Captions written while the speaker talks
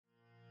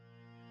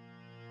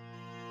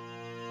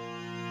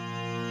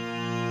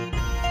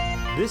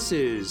This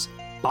is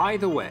By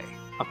the Way,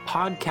 a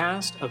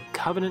podcast of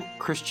Covenant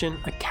Christian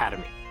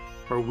Academy,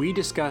 where we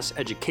discuss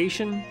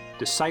education,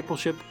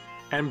 discipleship,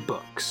 and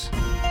books.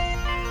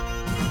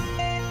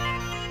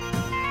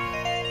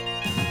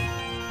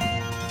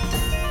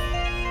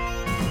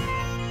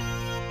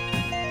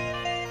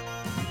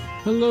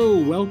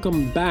 Hello,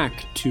 welcome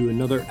back to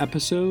another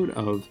episode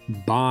of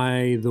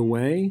By the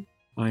Way.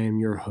 I am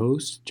your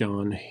host,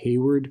 John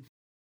Hayward,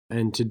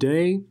 and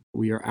today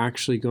we are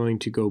actually going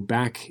to go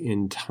back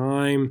in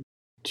time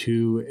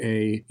to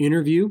an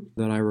interview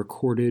that I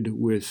recorded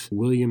with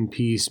William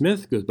P.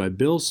 Smith, goes by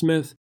Bill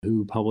Smith,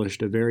 who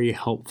published a very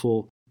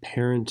helpful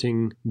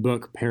parenting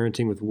book,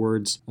 Parenting with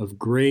Words of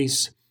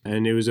Grace.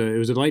 And it was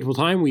a delightful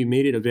time. We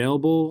made it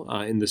available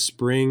in the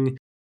spring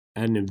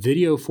and in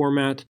video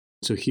format.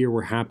 So here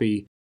we're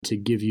happy to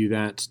give you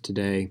that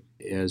today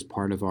as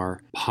part of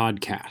our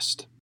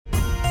podcast.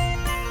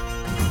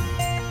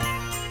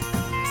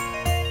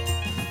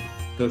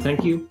 So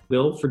thank you,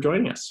 Bill, for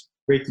joining us.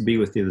 Great to be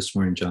with you this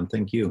morning, John.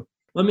 Thank you.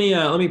 Let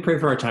me pray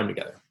for our time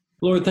together.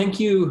 Lord, thank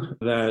you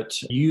that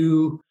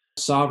you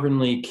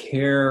sovereignly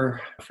care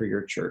for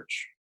your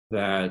church,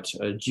 that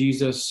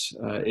Jesus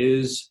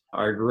is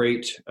our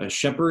great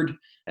shepherd,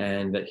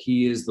 and that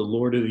he is the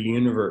Lord of the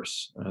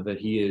universe, that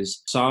he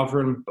is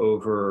sovereign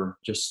over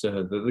just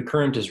the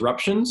current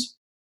disruptions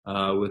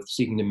with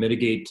seeking to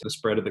mitigate the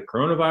spread of the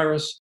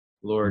coronavirus.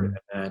 Lord,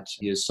 that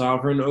he is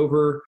sovereign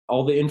over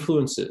all the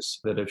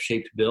influences that have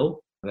shaped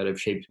Bill, that have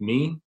shaped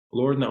me,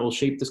 Lord, and that will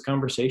shape this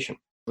conversation.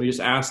 We just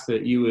ask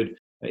that you would,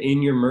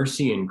 in your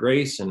mercy and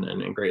grace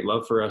and great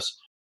love for us,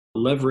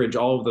 leverage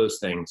all of those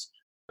things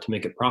to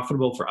make it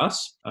profitable for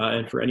us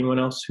and for anyone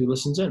else who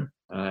listens in.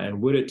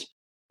 And would it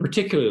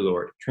particularly,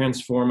 Lord,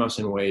 transform us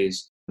in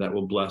ways that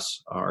will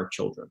bless our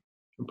children.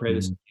 We pray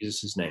this in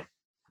Jesus' name.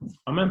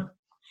 Amen.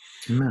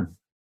 Amen.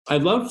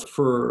 I'd love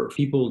for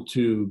people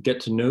to get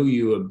to know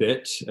you a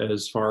bit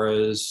as far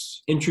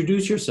as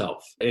introduce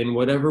yourself in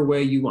whatever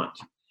way you want.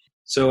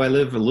 So I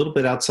live a little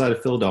bit outside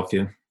of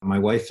Philadelphia. My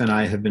wife and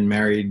I have been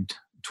married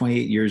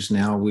 28 years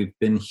now. We've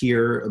been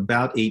here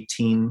about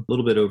 18, a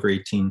little bit over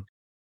 18.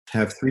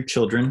 Have 3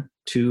 children,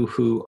 2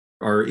 who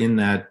are in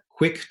that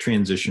quick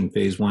transition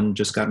phase. One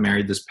just got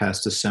married this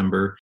past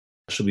December.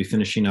 She'll be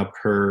finishing up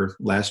her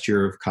last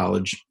year of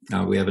college.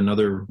 We have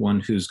another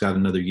one who's got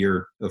another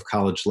year of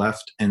college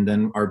left. And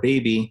then our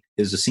baby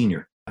is a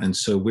senior. And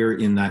so we're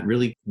in that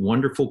really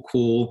wonderful,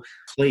 cool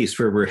place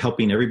where we're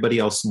helping everybody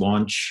else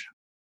launch.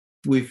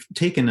 We've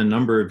taken a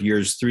number of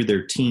years through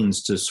their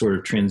teens to sort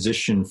of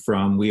transition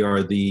from we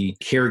are the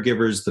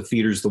caregivers, the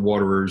feeders, the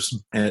waterers,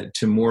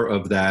 to more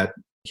of that,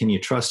 can you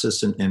trust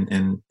us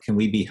and can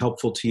we be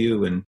helpful to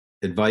you and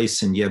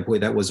advice? And yeah, boy,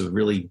 that was a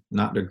really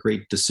not a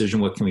great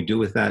decision. What can we do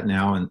with that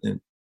now? And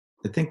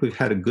I think we've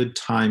had a good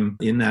time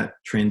in that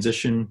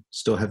transition,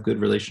 still have good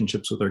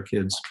relationships with our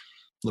kids.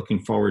 Looking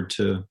forward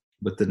to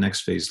what the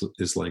next phase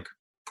is like.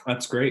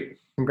 That's great.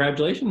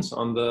 Congratulations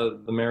on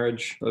the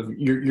marriage of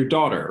your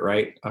daughter,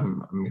 right?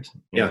 I'm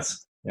guessing.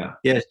 Yes. Yeah.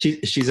 Yeah.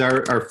 She's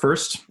our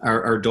first,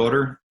 our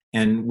daughter.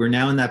 And we're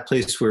now in that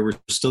place where we're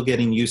still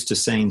getting used to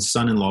saying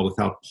son-in-law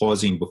without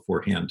pausing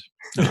beforehand.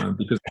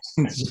 Because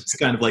it's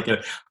kind of like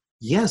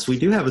yes, we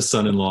do have a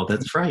son-in-law.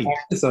 That's right.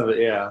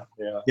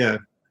 Yeah.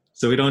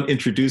 So we don't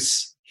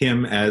introduce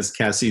him as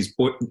Cassie's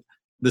boy.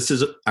 This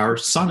is our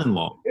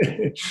son-in-law.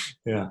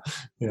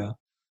 Yeah.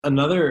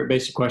 Another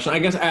basic question. I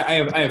guess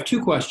I have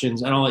 2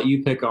 questions, and I'll let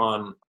you pick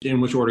on in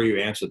which order you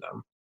answer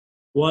them.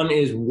 One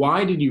is,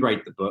 why did you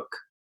write the book?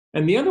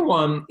 And the other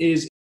one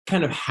is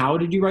kind of, how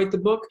did you write the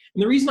book?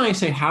 And the reason I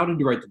say how did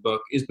you write the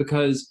book is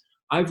because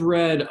I've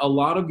read a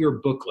lot of your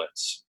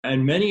booklets,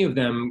 and many of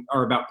them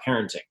are about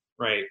parenting,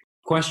 right?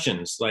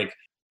 Questions like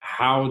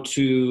how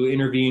to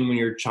intervene when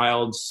your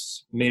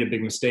child's made a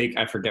big mistake.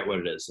 I forget what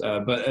it is.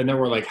 And then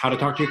we're like, how to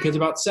talk to your kids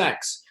about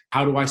sex.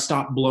 How do I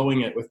stop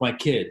blowing it with my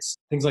kids?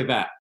 Things like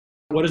that.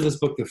 What is this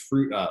book the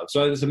fruit of?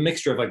 So it's a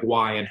mixture of like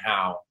why and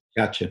how.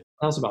 Gotcha.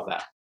 Tell us about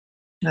that.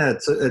 Yeah,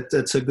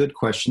 it's a good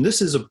question.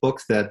 This is a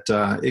book that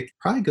it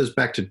probably goes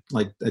back to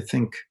I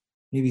think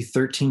maybe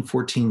 13,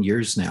 14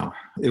 years now.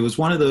 It was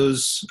one of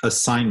those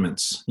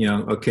assignments,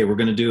 okay, we're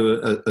going to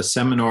do a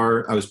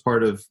seminar. I was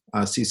part of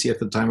CCF at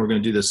the time. We're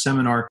going to do this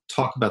seminar,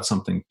 talk about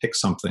something, pick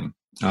something.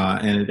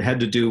 And it had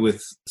to do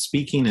with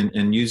speaking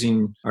and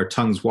using our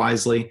tongues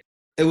wisely.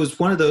 It was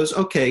one of those,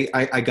 okay,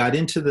 I got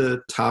into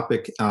the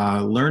topic,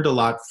 learned a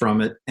lot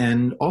from it,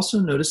 and also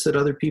noticed that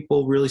other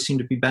people really seem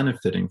to be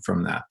benefiting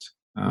from that,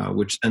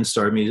 which then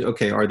started me,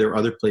 okay, are there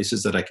other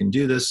places that I can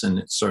do this? And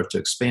it started to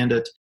expand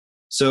it.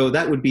 So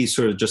that would be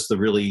sort of just the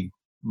really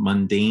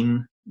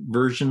mundane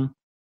version.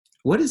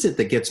 What is it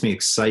that gets me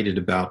excited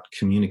about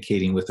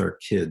communicating with our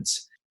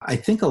kids? I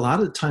think a lot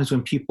of the times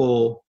when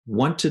people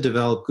want to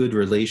develop good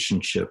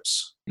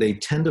relationships, they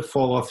tend to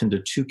fall off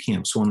into 2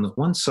 camps. So on the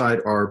one side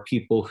are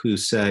people who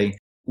say,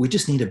 we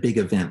just need a big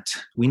event.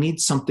 We need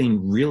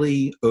something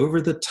really over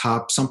the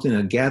top, something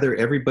to gather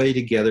everybody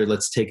together.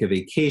 Let's take a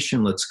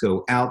vacation. Let's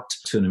go out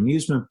to an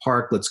amusement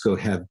park. Let's go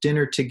have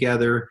dinner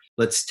together.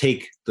 Let's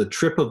take the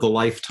trip of the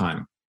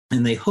lifetime.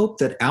 And they hope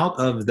that out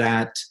of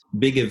that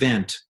big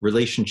event,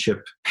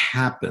 relationship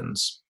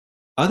happens.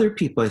 Other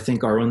people, I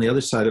think, are on the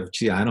other side of,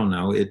 gee, I don't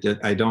know.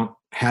 I don't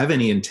have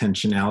any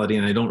intentionality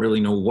and I don't really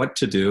know what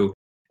to do.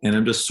 And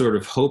I'm just sort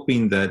of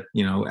hoping that,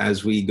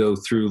 as we go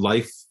through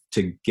life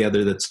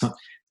together, that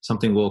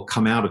something will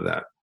come out of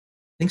that.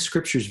 I think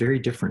Scripture is very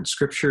different.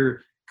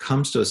 Scripture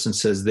comes to us and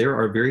says there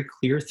are very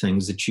clear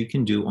things that you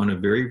can do on a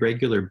very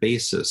regular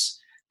basis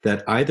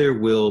that either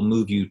will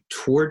move you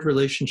toward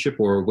relationship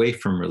or away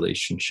from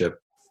relationship.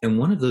 And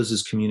one of those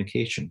is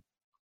communication.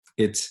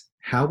 It's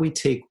how we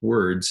take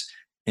words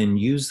and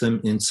use them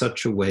in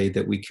such a way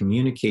that we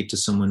communicate to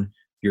someone,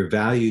 you're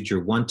valued,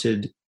 you're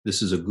wanted,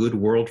 this is a good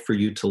world for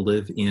you to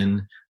live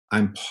in.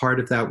 I'm part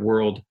of that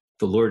world.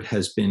 The Lord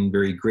has been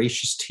very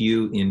gracious to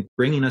you in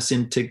bringing us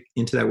into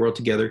that world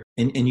together.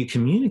 And you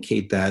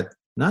communicate that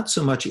not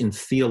so much in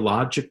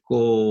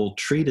theological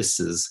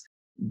treatises,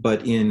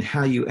 but in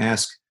how you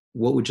ask,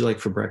 what would you like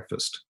for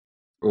breakfast?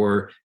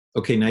 Or,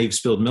 okay, now you've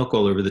spilled milk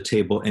all over the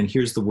table, and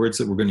here's the words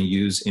that we're going to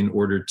use in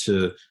order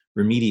to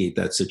remediate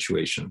that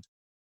situation.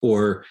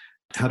 Or,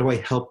 how do I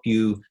help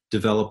you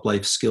develop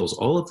life skills?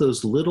 All of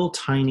those little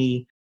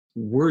tiny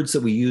words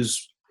that we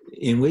use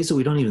in ways that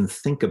we don't even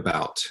think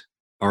about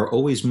are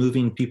always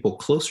moving people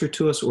closer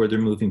to us, or they're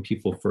moving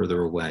people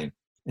further away.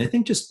 And I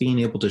think just being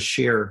able to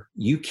share,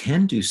 you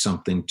can do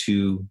something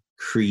to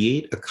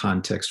create a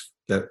context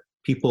that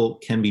people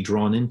can be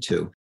drawn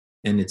into.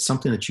 And it's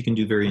something that you can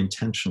do very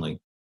intentionally.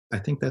 I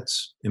think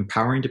that's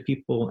empowering to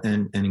people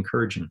and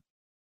encouraging.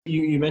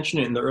 You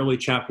mentioned it in the early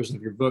chapters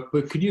of your book,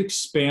 but could you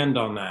expand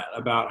on that,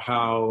 about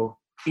how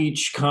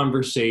each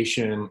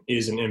conversation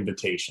is an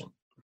invitation?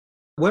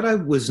 What I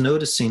was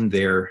noticing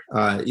there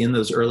in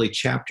those early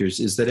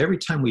chapters is that every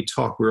time we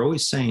talk, we're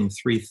always saying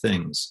three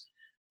things.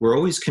 We're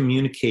always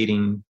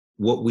communicating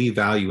what we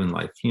value in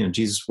life.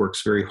 Jesus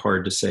works very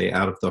hard to say,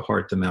 out of the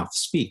heart, the mouth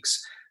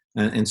speaks.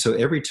 And so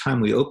every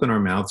time we open our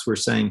mouths, we're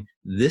saying,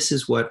 this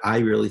is what I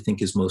really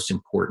think is most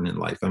important in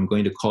life. I'm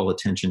going to call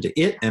attention to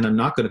it, and I'm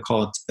not going to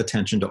call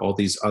attention to all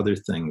these other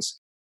things.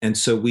 And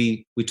so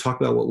we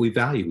talk about what we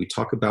value. We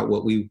talk about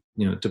what we,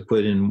 to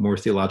put in more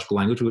theological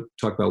language, we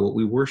talk about what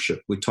we worship.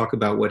 We talk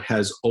about what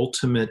has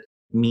ultimate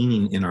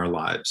meaning in our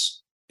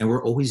lives. And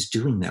we're always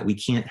doing that. We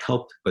can't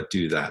help but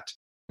do that.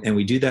 And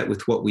we do that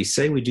with what we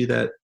say. We do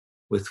that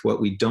with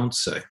what we don't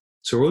say.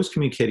 So we're always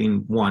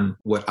communicating, one,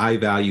 what I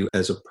value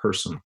as a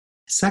person.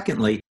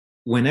 Secondly,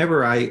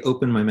 whenever I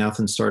open my mouth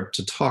and start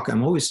to talk,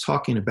 I'm always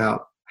talking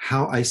about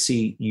how I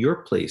see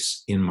your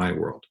place in my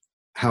world,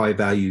 how I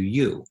value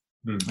you.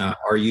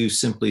 Are you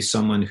simply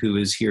someone who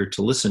is here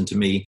to listen to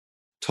me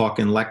talk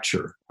and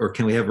lecture? Or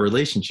can we have a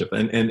relationship?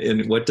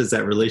 And what does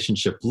that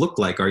relationship look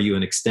like? Are you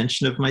an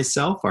extension of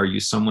myself? Are you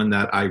someone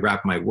that I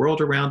wrap my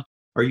world around?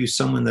 Are you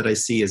someone that I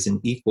see as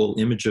an equal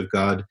image of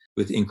God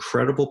with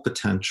incredible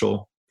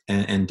potential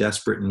and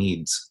desperate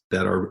needs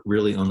that are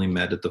really only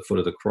met at the foot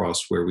of the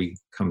cross where we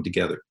come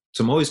together?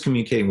 So I'm always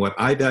communicating what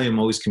I value. I'm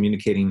always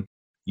communicating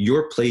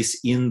your place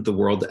in the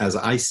world as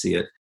I see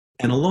it.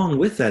 And along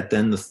with that,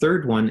 then the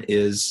third one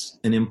is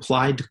an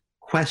implied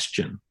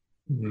question,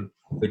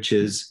 which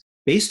is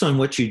based on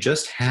what you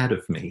just had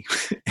of me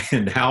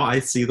and how I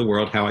see the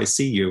world, how I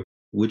see you,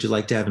 would you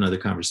like to have another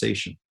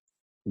conversation?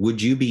 Would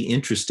you be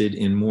interested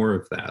in more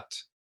of that?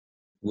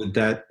 Would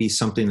that be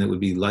something that would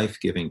be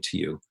life-giving to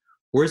you?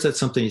 Or is that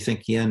something you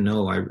think, yeah,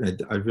 no,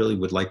 I really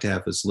would like to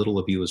have as little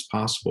of you as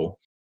possible.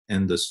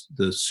 And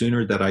the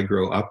sooner that I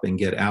grow up and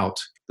get out,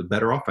 the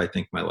better off I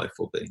think my life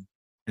will be.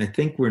 And I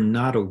think we're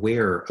not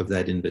aware of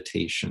that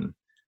invitation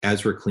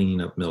as we're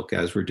cleaning up milk,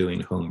 as we're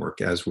doing homework,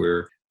 as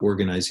we're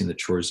organizing the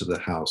chores of the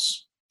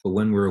house. But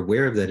when we're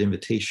aware of that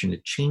invitation,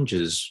 it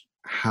changes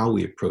how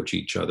we approach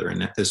each other,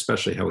 and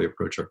especially how we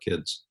approach our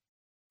kids.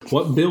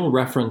 What Bill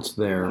referenced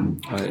there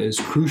is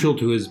crucial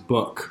to his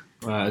book.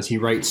 As he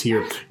writes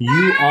here,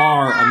 you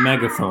are a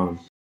megaphone.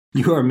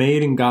 You are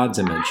made in God's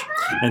image,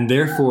 and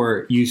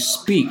therefore you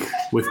speak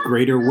with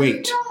greater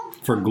weight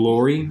for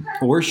glory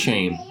or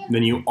shame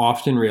than you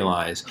often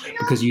realize,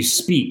 because you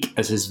speak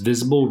as his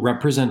visible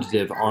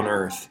representative on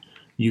earth.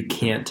 You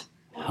can't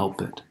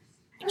help it.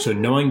 So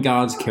knowing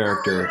God's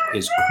character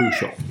is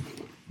crucial.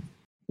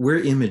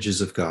 We're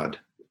images of God,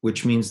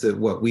 which means that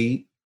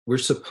we're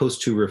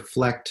supposed to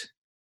reflect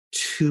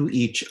to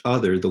each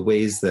other the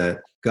ways that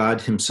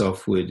God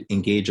himself would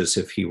engage us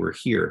if he were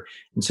here.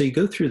 And so you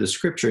go through the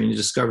scripture and you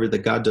discover that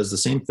God does the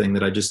same thing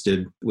that I just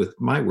did with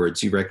my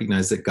words. You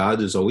recognize that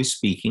God is always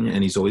speaking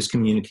and he's always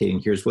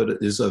communicating. Here's what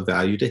is of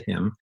value to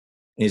him.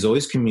 And he's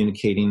always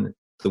communicating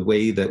the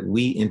way that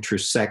we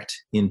intersect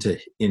in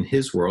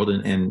his world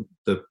and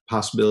the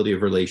possibility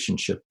of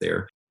relationship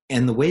there.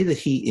 And the way that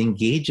he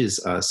engages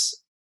us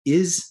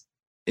is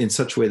in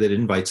such a way that it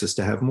invites us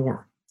to have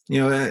more.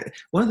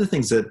 One of the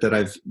things that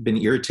I've been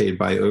irritated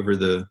by over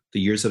the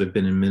years that I've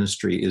been in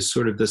ministry is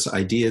sort of this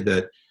idea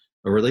that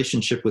a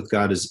relationship with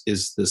God is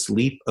this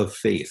leap of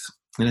faith.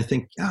 And I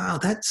think,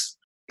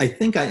 I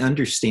think I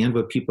understand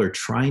what people are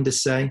trying to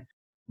say,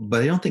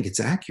 but I don't think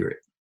it's accurate.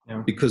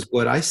 Yeah. Because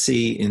what I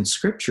see in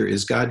Scripture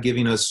is God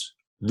giving us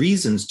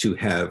reasons to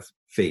have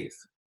faith.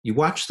 You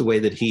watch the way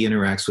that he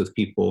interacts with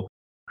people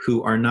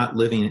who are not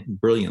living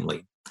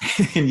brilliantly.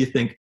 And you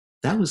think,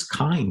 that was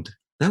kind.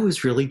 That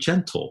was really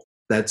gentle.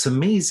 That's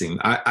amazing.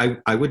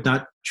 I would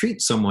not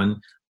treat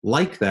someone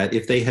like that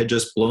if they had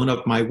just blown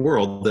up my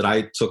world that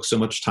I took so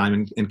much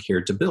time and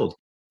cared to build.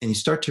 And you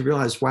start to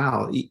realize,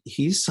 wow,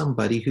 he's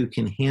somebody who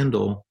can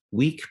handle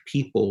weak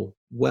people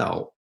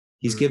well.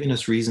 He's giving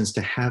us reasons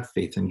to have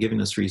faith and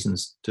giving us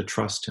reasons to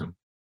trust him.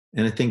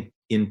 And I think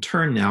in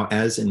turn now,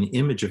 as an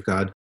image of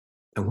God,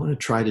 I want to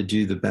try to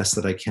do the best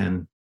that I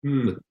can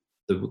with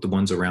the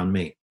ones around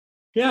me.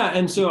 Yeah.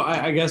 And so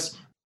I guess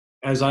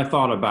as I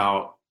thought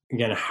about,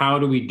 again, how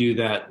do we do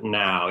that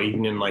now?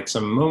 Even in like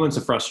some moments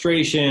of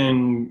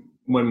frustration,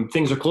 when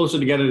things are closer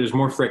together, there's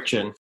more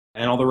friction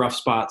and all the rough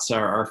spots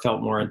are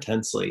felt more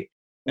intensely.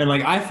 And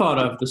like I thought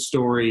of the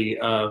story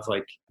of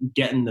like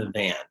Get in the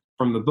Van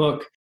from the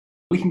book.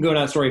 We can go to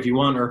that story if you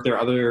want, or if there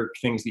are other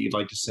things that you'd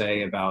like to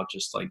say about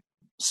just like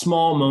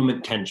small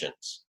moment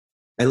tensions.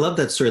 I love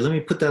that story. Let me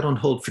put that on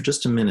hold for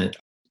just a minute,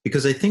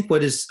 because I think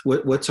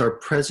what's our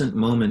present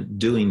moment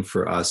doing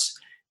for us,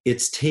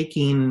 it's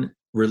taking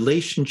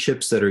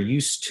relationships that are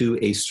used to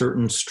a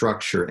certain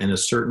structure and a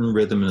certain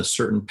rhythm and a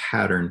certain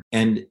pattern,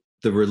 and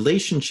the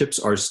relationships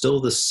are still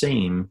the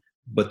same,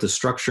 but the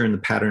structure and the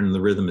pattern and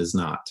the rhythm is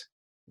not.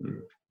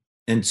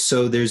 And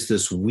so there's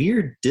this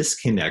weird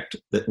disconnect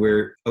that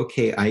where,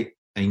 okay,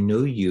 I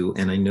know you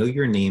and I know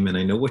your name and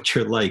I know what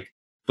you're like,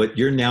 but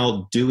you're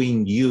now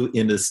doing you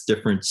in this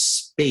different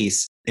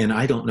space, and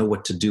I don't know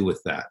what to do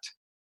with that.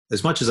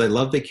 As much as I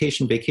love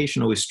vacation,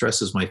 vacation always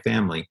stresses my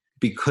family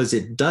because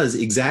it does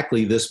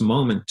exactly this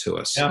moment to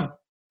us. Yeah.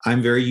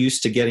 I'm very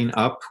used to getting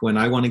up when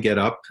I want to get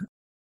up,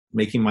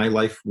 making my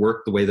life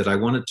work the way that I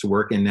want it to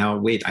work. And now,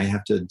 wait, I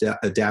have to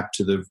adapt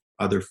to the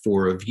other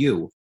four of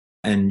you.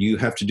 And you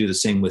have to do the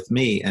same with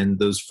me. And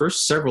those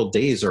first several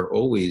days are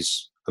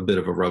always a bit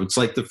of a rub. It's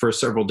like the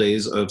first several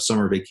days of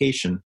summer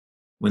vacation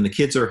when the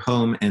kids are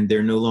home and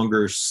they're no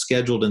longer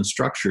scheduled and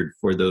structured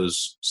for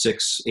those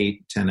 6,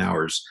 8, 10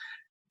 hours.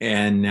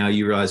 And now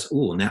you realize,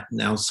 oh,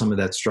 now some of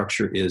that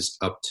structure is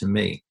up to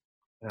me.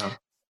 Yeah.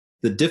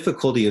 The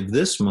difficulty of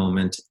this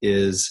moment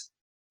is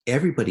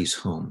everybody's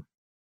home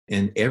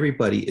and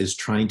everybody is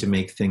trying to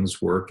make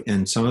things work.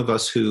 And some of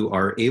us who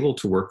are able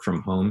to work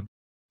from home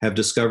have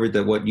discovered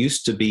that what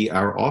used to be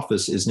our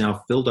office is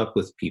now filled up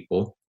with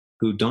people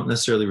who don't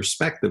necessarily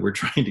respect that we're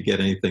trying to get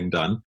anything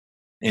done.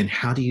 And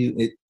how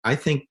do I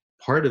think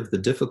part of the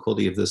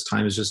difficulty of this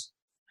time is just,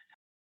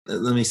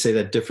 let me say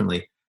that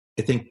differently.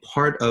 I think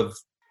part of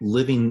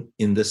living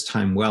in this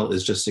time well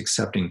is just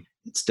accepting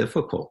it's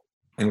difficult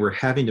and we're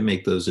having to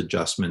make those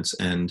adjustments.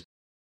 And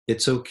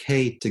it's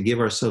okay to give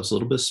ourselves a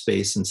little bit of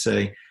space and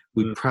say,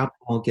 we probably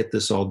won't get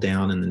this all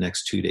down in the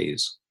next 2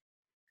 days.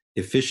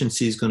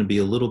 Efficiency is going to be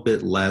a little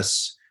bit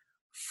less.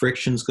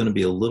 Friction is going to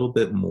be a little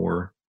bit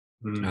more.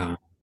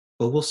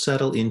 But we'll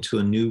settle into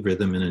a new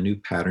rhythm and a new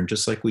pattern,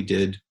 just like we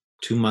did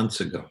 2 months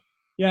ago.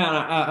 Yeah, and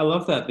I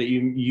love that you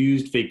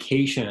used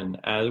vacation,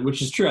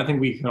 which is true. I think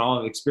we can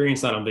all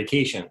experience that on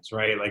vacations,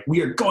 right? Like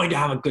we are going to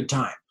have a good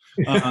time.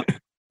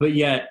 But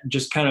yet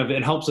just kind of,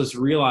 it helps us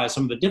realize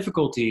some of the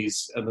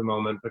difficulties of the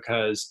moment,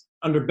 because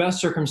under best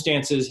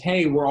circumstances,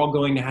 hey, we're all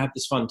going to have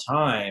this fun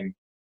time.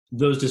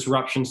 Those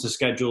disruptions to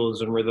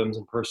schedules and rhythms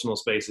and personal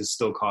spaces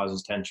still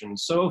causes tension.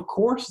 So of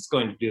course it's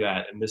going to do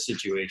that in this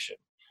situation.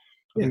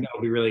 I think that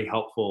would be really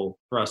helpful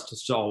for us to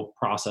still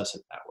process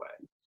it that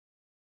way.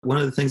 One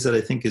of the things that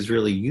I think is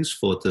really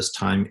useful at this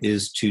time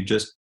is to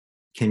just,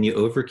 can you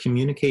over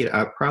communicate?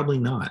 Probably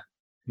not.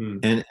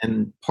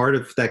 And part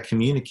of that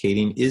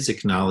communicating is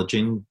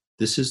acknowledging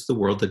this is the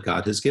world that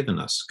God has given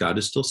us. God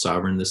is still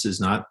sovereign. This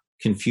is not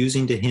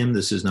confusing to him.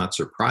 This is not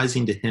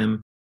surprising to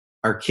him.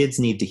 Our kids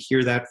need to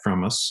hear that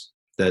from us,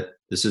 that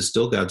this is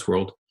still God's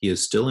world. He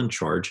is still in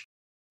charge.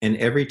 And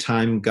every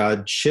time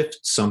God shifts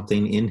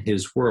something in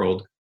his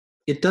world,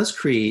 it does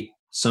create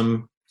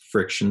some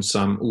friction,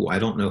 I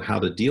don't know how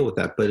to deal with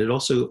that, but it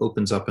also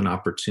opens up an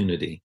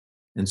opportunity.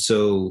 And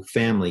so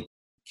family,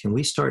 can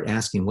we start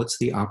asking, what's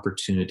the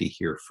opportunity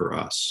here for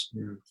us?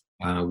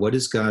 What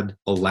is God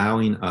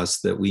allowing us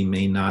that we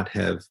may not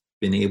have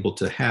been able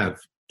to have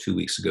 2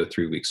 weeks ago,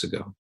 3 weeks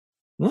ago?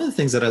 One of the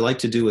things that I like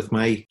to do with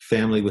my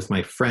family, with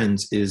my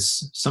friends,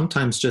 is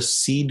sometimes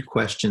just seed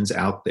questions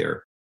out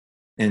there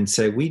and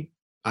say,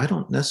 I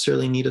don't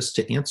necessarily need us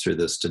to answer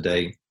this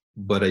today,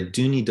 but I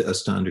do need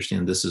us to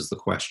understand this is the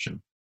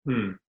question.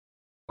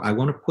 I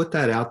want to put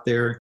that out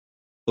there.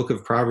 Book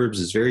of Proverbs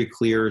is very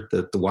clear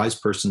that the wise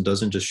person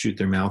doesn't just shoot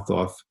their mouth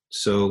off.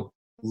 So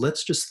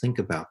let's just think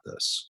about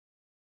this.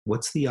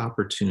 What's the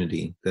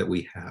opportunity that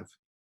we have?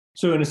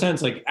 So in a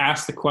sense, like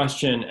ask the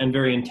question and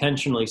very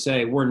intentionally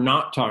say, we're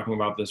not talking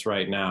about this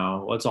right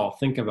now. Let's all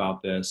think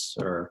about this.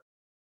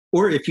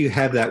 Or if you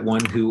have that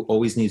one who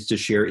always needs to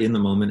share in the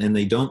moment and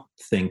they don't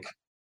think,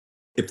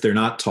 if they're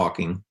not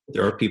talking,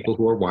 there are people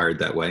who are wired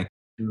that way.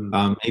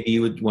 Maybe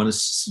you would want to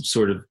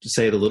sort of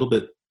say it a little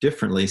bit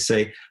differently.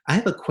 Say, I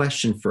have a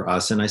question for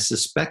us, and I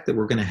suspect that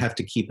we're going to have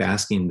to keep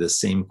asking this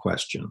same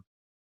question.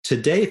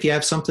 Today, if you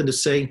have something to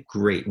say,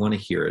 great, want to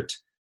hear it.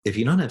 If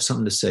you don't have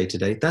something to say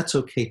today, that's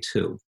okay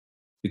too,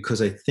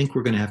 because I think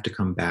we're going to have to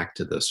come back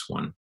to this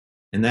one.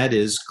 And that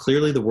is,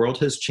 clearly the world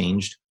has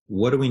changed.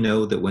 What do we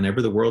know? That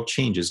whenever the world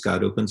changes,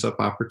 God opens up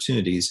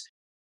opportunities.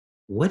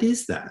 What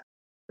is that?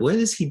 What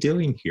is he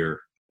doing here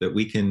that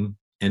we can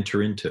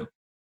enter into?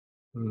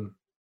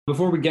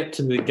 Before we get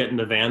to the Get in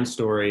the Van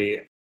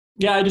story,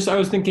 I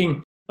was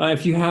thinking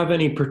if you have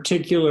any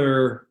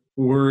particular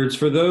words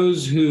for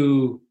those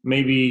who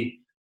maybe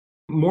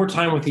more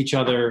time with each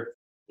other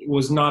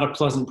was not a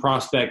pleasant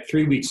prospect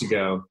 3 weeks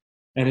ago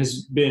and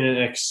has been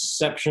an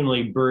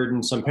exceptionally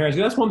burdensome parent.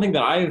 That's one thing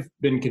that I've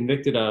been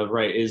convicted of,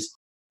 right, is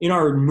in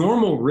our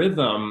normal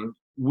rhythm,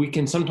 we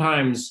can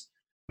sometimes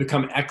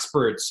become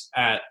experts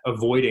at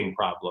avoiding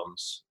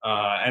problems.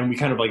 And we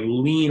kind of like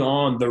lean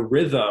on the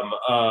rhythm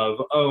of,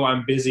 oh,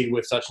 I'm busy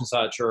with such and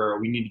such, or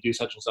we need to do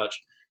such and such,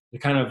 to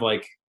kind of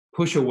like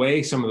push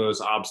away some of those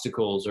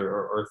obstacles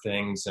or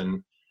things.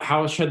 And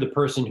how should the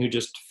person who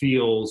just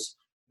feels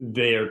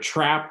they're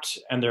trapped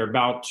and they're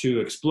about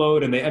to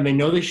explode and they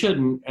know they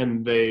shouldn't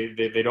and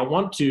they don't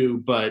want to,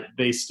 but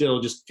they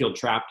still just feel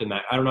trapped in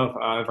that. I don't know if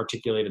I've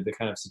articulated the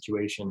kind of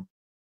situation.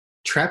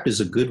 Trapped is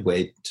a good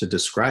way to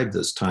describe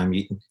this time.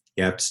 You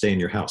have to stay in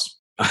your house.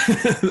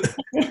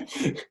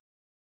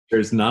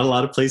 There's not a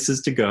lot of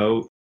places to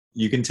go.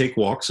 You can take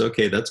walks.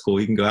 Okay, that's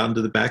cool. You can go out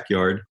into the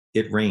backyard.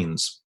 It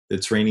rains.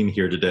 It's raining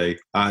here today.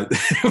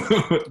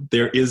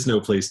 There is no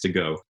place to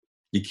go.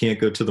 You can't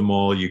go to the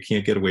mall. You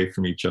can't get away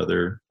from each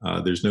other.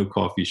 There's no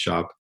coffee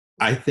shop.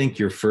 I think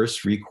your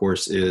first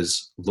recourse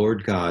is,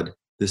 Lord God,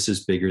 this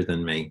is bigger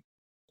than me.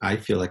 I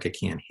feel like I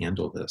can't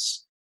handle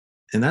this.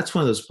 And that's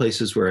one of those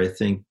places where I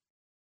think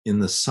in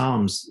the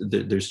Psalms,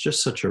 there's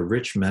just such a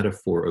rich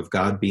metaphor of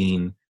God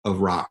being a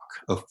rock,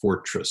 a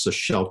fortress, a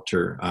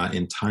shelter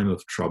in time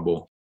of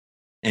trouble.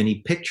 And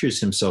he pictures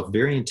himself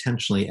very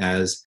intentionally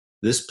as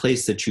this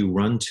place that you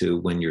run to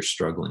when you're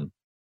struggling.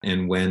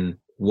 And when,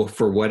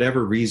 for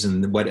whatever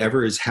reason,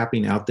 whatever is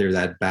happening out there,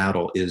 that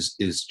battle is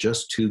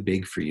just too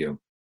big for you.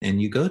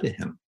 And you go to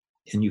him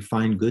and you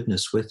find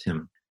goodness with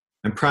him.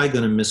 I'm probably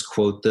going to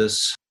misquote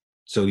this.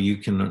 So you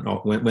can,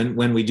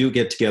 when we do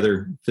get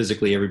together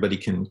physically, everybody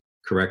can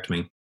correct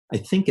me. I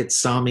think it's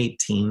Psalm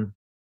 18,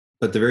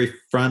 but the very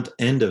front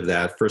end of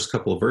that, first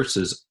couple of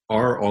verses,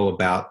 are all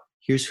about,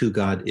 here's who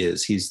God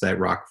is. He's that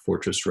rock,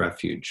 fortress,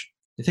 refuge.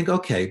 I think,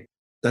 okay,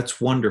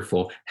 that's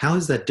wonderful. How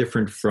is that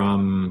different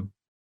from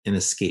an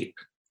escape?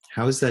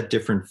 How is that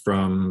different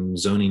from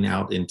zoning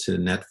out into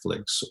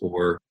Netflix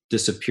or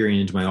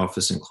disappearing into my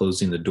office and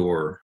closing the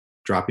door,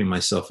 dropping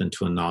myself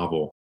into a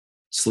novel,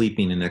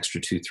 sleeping an extra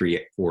 2,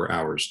 3, 4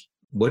 hours?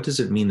 What does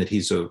it mean that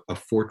he's a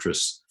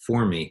fortress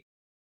for me?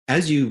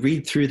 As you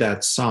read through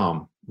that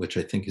psalm, which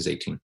I think is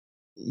 18,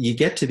 you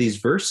get to these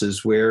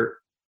verses where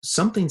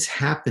something's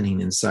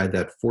happening inside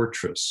that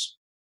fortress.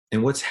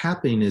 And what's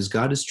happening is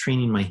God is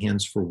training my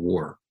hands for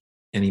war.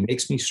 And he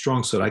makes me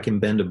strong so that I can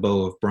bend a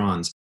bow of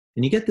bronze.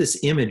 And you get this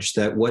image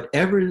that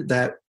whatever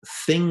that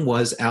thing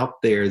was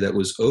out there that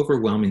was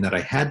overwhelming, that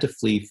I had to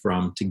flee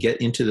from to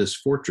get into this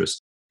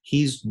fortress,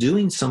 he's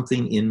doing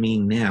something in me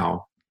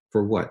now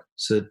for what?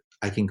 So that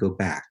I can go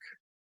back.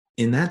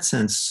 In that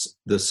sense,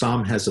 the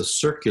psalm has a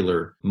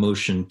circular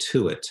motion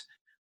to it,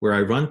 where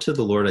I run to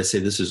the Lord. I say,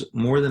 this is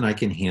more than I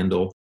can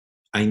handle.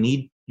 I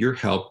need your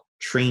help.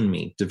 Train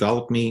me,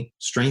 develop me,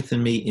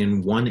 strengthen me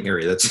in one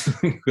area. That's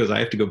because I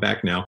have to go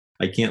back now.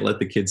 I can't let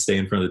the kids stay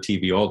in front of the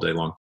TV all day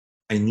long.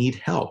 I need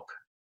help.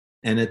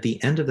 And at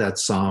the end of that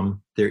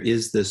psalm, there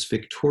is this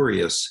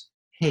victorious,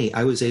 hey,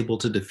 I was able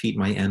to defeat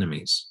my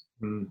enemies.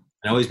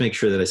 I always make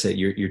sure that I say,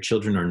 your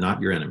children are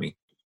not your enemy.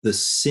 The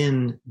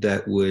sin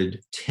that would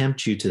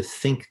tempt you to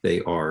think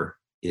they are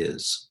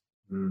is.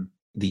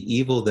 The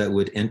evil that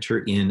would enter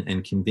in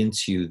and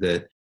convince you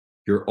that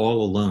you're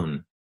all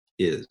alone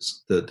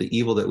is. The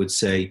evil that would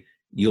say,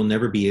 you'll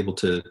never be able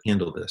to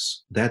handle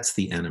this. That's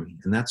the enemy.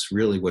 And that's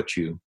really what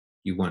you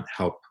want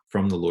help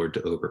from the Lord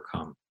to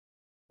overcome.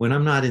 When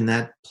I'm not in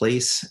that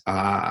place,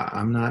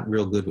 I'm not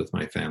real good with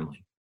my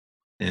family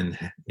and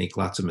make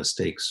lots of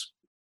mistakes.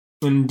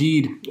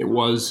 Indeed, it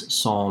was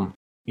Psalm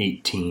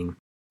 18.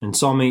 And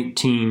Psalm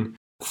 18,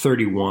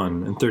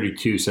 31 and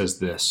 32 says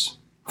this,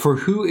 "For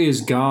who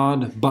is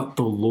God but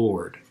the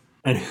Lord?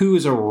 And who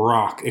is a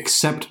rock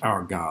except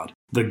our God?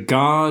 The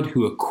God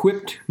who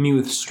equipped me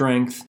with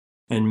strength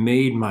and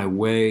made my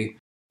way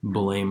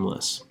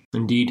blameless."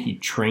 Indeed, he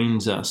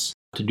trains us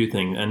to do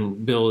things.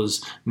 And Bill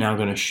is now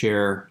going to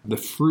share the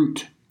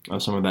fruit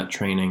of some of that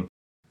training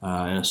in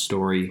a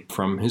story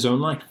from his own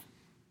life.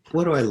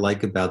 What do I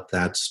like about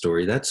that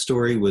story? That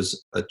story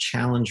was a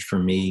challenge for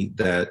me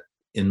that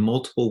in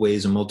multiple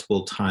ways and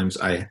multiple times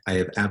I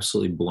have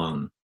absolutely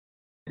blown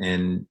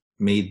and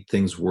made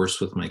things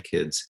worse with my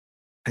kids.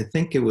 I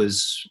think it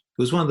was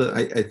one of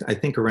the, I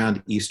think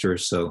around Easter or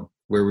so,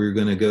 where we were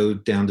going to go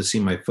down to see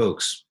my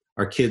folks.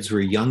 Our kids were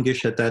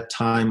youngish at that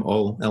time,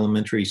 all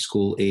elementary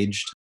school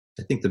aged.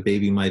 I think the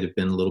baby might have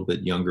been a little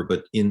bit younger,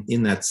 but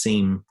in that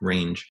same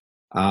range.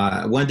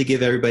 I wanted to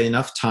give everybody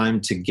enough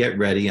time to get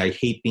ready. I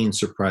hate being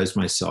surprised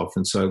myself.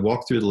 And so I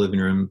walked through the living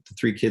room. The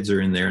 3 kids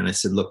are in there. And I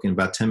said, look, in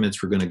about 10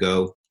 minutes, we're going to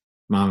go,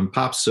 Mom and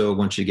Pop. So I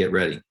want you to get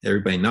ready.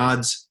 Everybody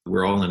nods.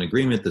 We're all in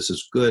agreement. This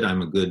is good.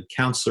 I'm a good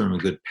counselor. I'm a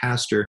good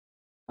pastor.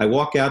 I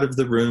walk out of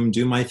the room,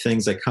 do my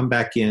things. I come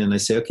back in and I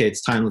say, okay,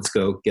 it's time. Let's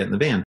go get in the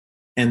van.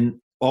 And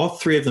all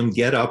 3 of them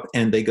get up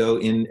and they go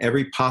in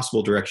every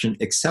possible direction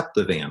except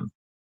the van.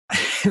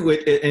 And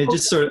it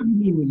just sort of,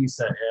 what you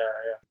said. Yeah.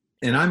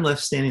 and I'm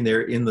left standing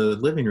there in the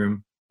living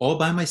room all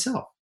by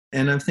myself.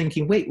 And I'm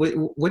thinking, wait,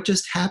 what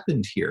just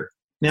happened here?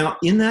 Now,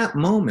 in that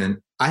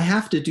moment, I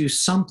have to do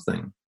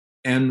something.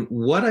 And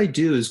what I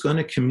do is going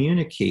to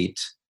communicate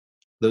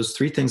those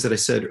 3 things that I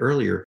said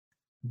earlier.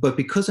 But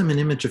because I'm an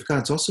image of God,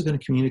 it's also going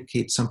to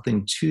communicate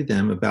something to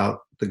them about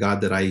the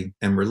God that I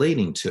am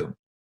relating to.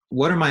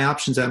 What are my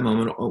options at the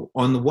moment?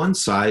 On the one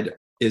side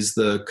is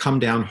the come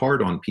down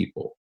hard on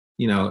people.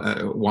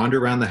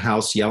 Wander around the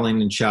house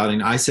yelling and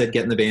shouting, I said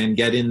get in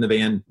the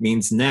van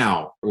means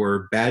now,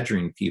 or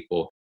badgering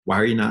people. Why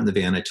are you not in the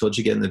van? I told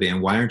you get in the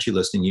van. Why aren't you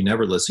listening? You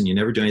never listen. You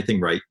never do anything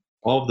right.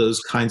 All of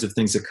those kinds of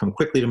things that come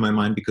quickly to my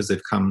mind because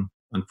they've come,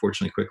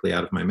 unfortunately, quickly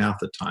out of my mouth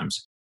at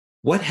times.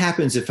 What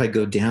happens if I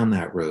go down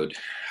that road?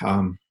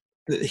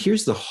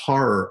 Here's the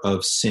horror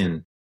of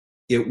sin.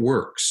 It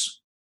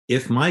works.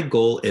 If my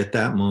goal at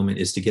that moment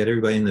is to get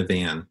everybody in the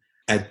van,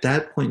 at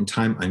that point in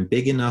time, I'm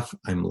big enough,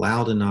 I'm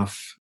loud enough,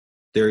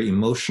 they're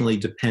emotionally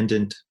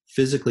dependent,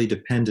 physically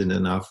dependent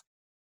enough,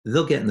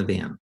 they'll get in the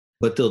van.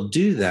 But they'll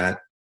do that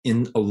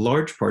in a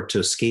large part to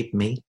escape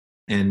me,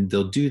 and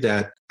they'll do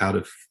that out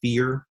of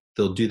fear.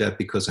 They'll do that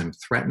because I'm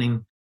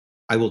threatening.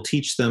 I will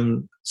teach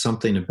them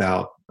something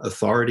about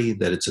authority,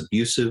 that it's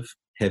abusive,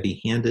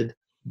 heavy-handed.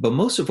 But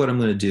most of what I'm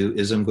going to do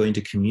is I'm going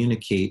to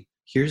communicate,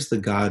 here's the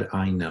God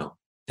I know.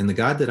 And the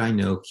God that I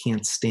know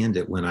can't stand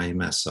it when I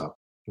mess up,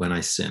 when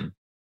I sin.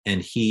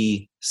 And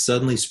he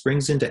suddenly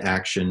springs into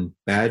action,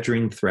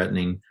 badgering,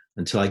 threatening,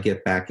 until I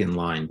get back in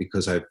line,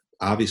 because I've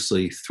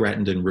obviously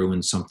threatened and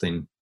ruined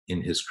something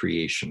in his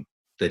creation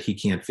that he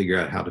can't figure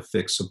out how to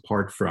fix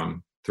apart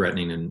from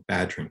threatening and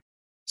badgering.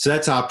 So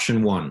that's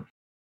option 1.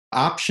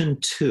 Option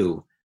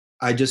 2,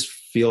 I just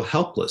feel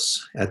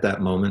helpless at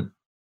that moment.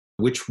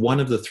 Which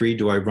one of the 3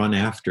 do I run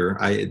after?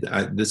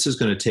 This is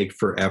going to take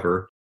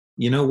forever.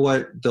 You know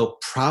what? They'll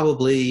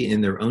probably,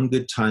 in their own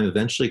good time,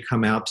 eventually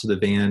come out to the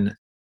van.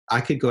 I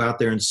could go out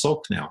there and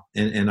sulk now,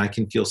 and I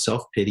can feel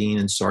self-pitying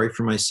and sorry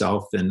for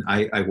myself. And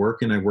I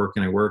work and I work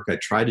and I work. I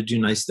try to do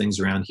nice things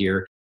around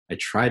here. I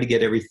try to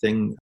get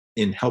everything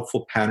in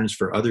helpful patterns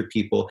for other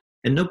people,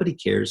 and nobody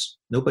cares.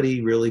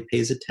 Nobody really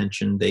pays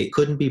attention. They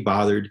couldn't be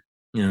bothered.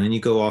 And you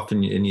go off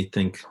and you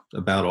think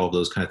about all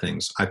those kind of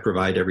things. I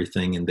provide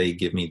everything and they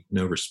give me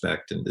no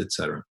respect, and et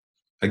cetera.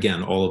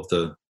 Again, all of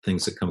the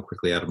things that come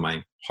quickly out of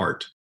my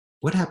heart.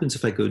 What happens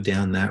if I go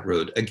down that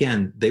road?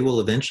 Again, they will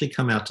eventually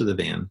come out to the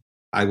van.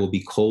 I will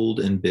be cold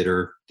and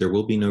bitter. There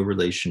will be no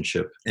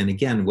relationship. And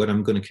again, what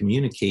I'm going to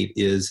communicate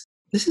is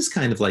this is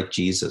kind of like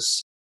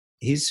Jesus.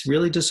 He's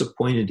really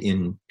disappointed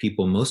in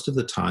people most of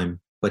the time,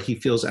 but he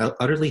feels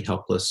utterly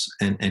helpless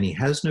and he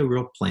has no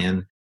real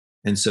plan.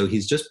 And so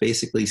he's just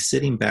basically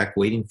sitting back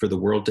waiting for the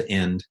world to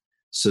end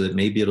so that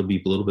maybe it'll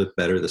be a little bit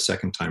better the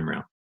second time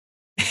around.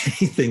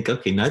 You think,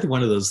 okay, neither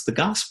one of those is the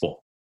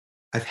gospel.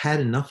 I've had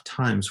enough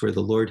times where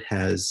the Lord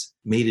has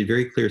made it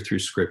very clear through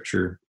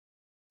scripture,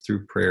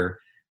 through prayer,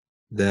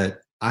 that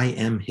I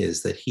am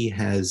his, that he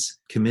has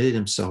committed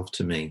himself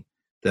to me,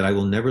 that I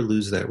will never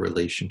lose that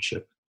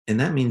relationship. And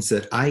that means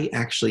that I'm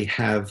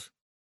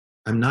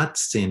not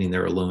standing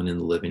there alone in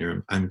the living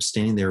room. I'm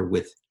standing there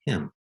with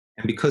him.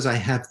 And because I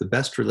have the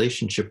best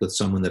relationship with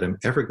someone that I'm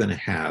ever going to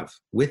have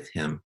with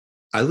him,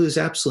 I lose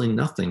absolutely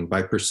nothing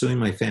by pursuing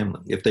my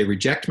family. If they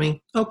reject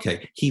me,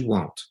 okay, he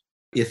won't.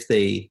 If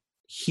they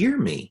hear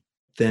me,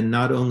 then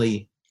not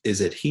only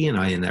is it he and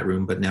I in that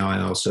room, but now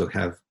I also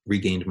have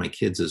regained my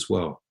kids as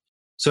well.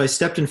 So I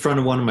stepped in front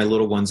of one of my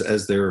little ones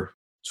as they're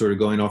sort of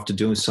going off to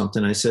doing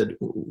something. I said,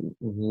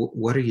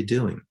 what are you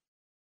doing?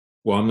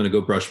 Well, I'm going to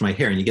go brush my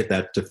hair. And you get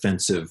that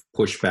defensive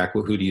pushback.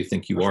 Well, who do you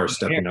think you are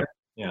stepping up?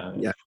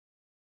 Yeah.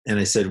 And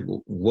I said,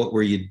 what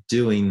were you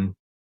doing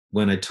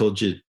when I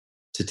told you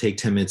to take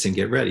 10 minutes and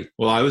get ready?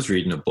 Well, I was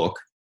reading a book.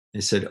 I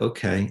said,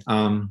 okay,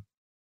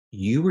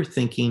 you were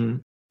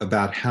thinking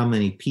about how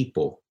many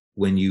people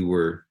when you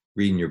were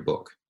reading your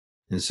book.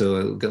 And so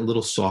I got a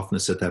little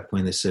softness at that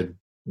point. They said,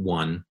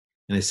 1.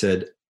 And I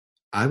said,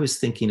 I was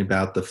thinking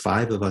about the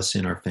 5 of us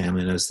in our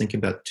family, and I was thinking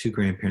about 2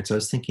 grandparents. I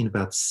was thinking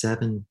about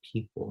 7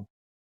 people.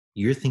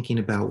 You're thinking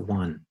about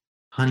 1.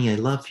 Honey, I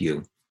love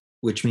you.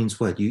 Which means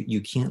what?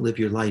 You can't live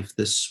your life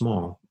this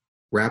small,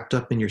 wrapped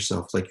up in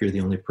yourself like you're the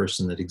only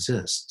person that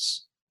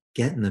exists.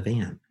 Get in the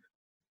van.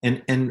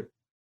 And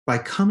by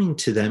coming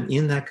to them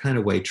in that kind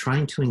of way,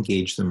 trying to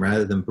engage them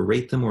rather than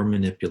berate them or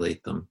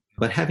manipulate them,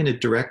 but having a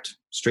direct,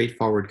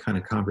 straightforward kind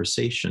of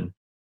conversation,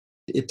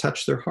 it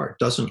touched their heart.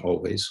 Doesn't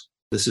always.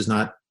 This is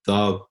not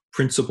the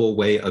principal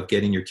way of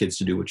getting your kids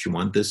to do what you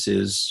want. This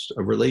is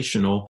a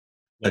relational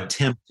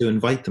attempt to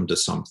invite them to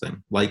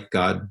something, like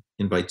God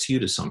invites you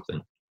to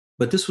something.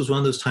 But this was one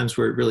of those times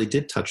where it really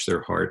did touch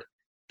their heart.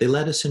 They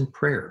led us in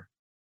prayer.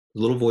 A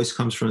little voice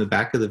comes from the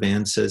back of the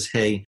van, says,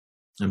 "Hey,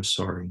 I'm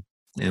sorry.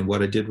 And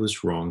what I did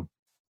was wrong.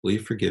 Will you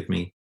forgive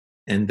me?"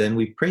 And then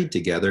we prayed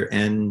together,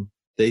 and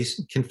they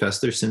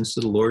confessed their sins to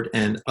the Lord,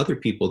 and other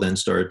people then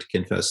started to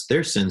confess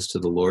their sins to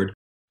the Lord.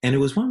 And it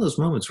was one of those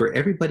moments where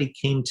everybody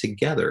came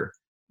together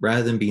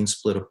rather than being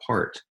split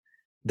apart.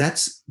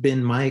 That's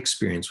been my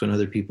experience when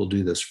other people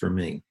do this for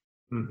me.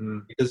 Mm-hmm.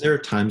 Because there are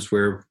times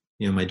where,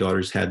 my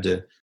daughter's had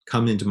to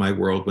come into my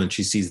world when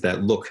she sees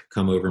that look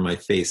come over my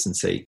face and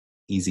say,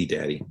 "Easy,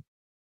 Daddy."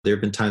 There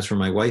have been times where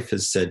my wife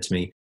has said to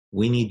me,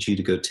 "We need you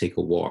to go take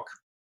a walk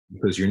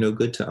because you're no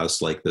good to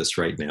us like this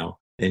right now.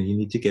 And you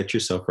need to get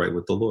yourself right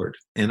with the Lord."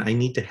 And I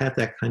need to have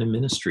that kind of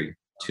ministry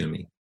to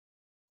me.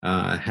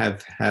 I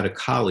have had a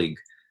colleague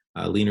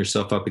lean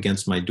herself up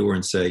against my door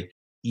and say,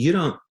 "You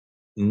don't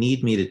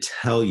need me to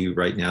tell you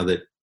right now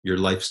that your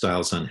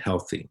lifestyle's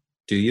unhealthy,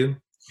 do you?"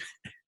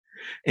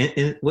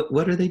 And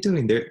what are they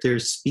doing? They're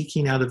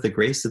speaking out of the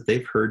grace that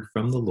they've heard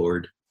from the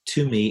Lord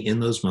to me in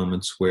those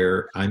moments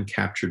where I'm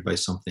captured by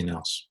something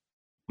else.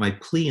 My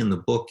plea in the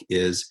book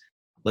is,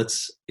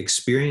 let's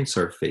experience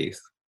our faith.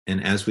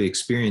 And as we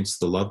experience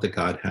the love that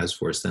God has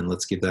for us, then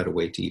let's give that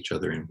away to each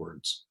other in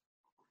words.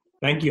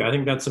 Thank you. I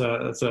think that's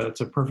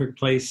a perfect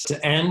place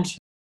to end.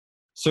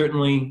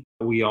 Certainly,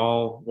 we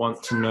all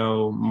want to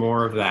know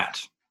more of that,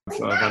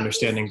 of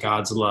understanding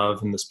God's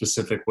love in the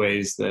specific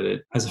ways that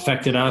it has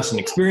affected us and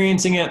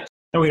experiencing it.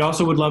 And we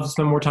also would love to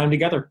spend more time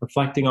together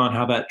reflecting on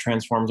how that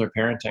transforms our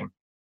parenting.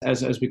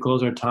 As we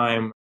close our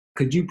time,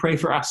 could you pray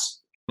for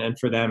us and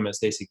for them as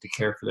they seek to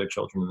care for their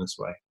children in this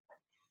way?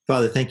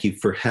 Father, thank you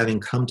for having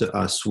come to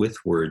us with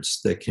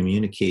words that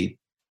communicate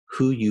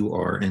who you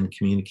are and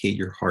communicate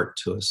your heart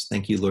to us.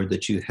 Thank you, Lord,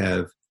 that you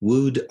have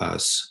wooed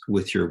us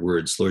with your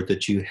words, Lord,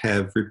 that you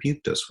have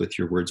rebuked us with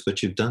your words,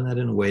 but you've done that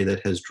in a way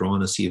that has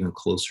drawn us even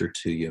closer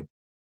to you.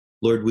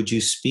 Lord, would you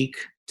speak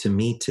to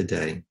me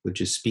today? Would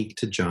you speak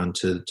to John,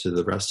 to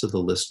the rest of the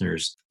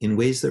listeners in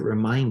ways that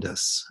remind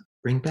us?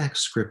 Bring back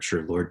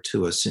scripture, Lord,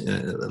 to us.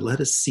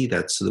 Let us see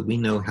that so that we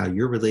know how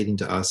you're relating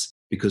to us,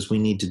 because we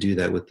need to do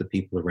that with the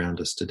people around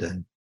us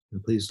today.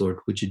 And please, Lord,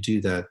 would you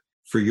do that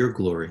for your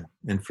glory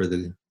and for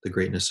the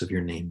greatness of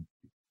your name.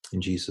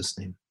 In Jesus'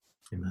 name,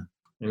 amen.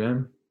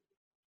 Amen.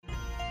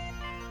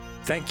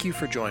 Thank you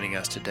for joining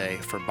us today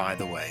for By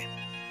the Way.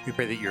 We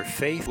pray that your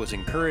faith was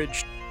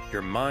encouraged,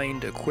 your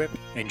mind equipped,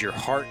 and your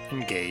heart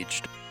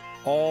engaged,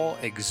 all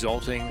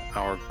exalting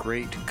our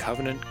great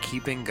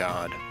covenant-keeping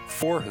God,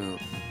 for whom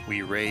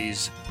we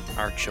raise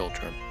our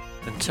children.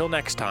 Until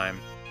next time,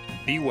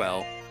 be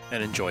well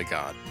and enjoy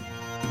God.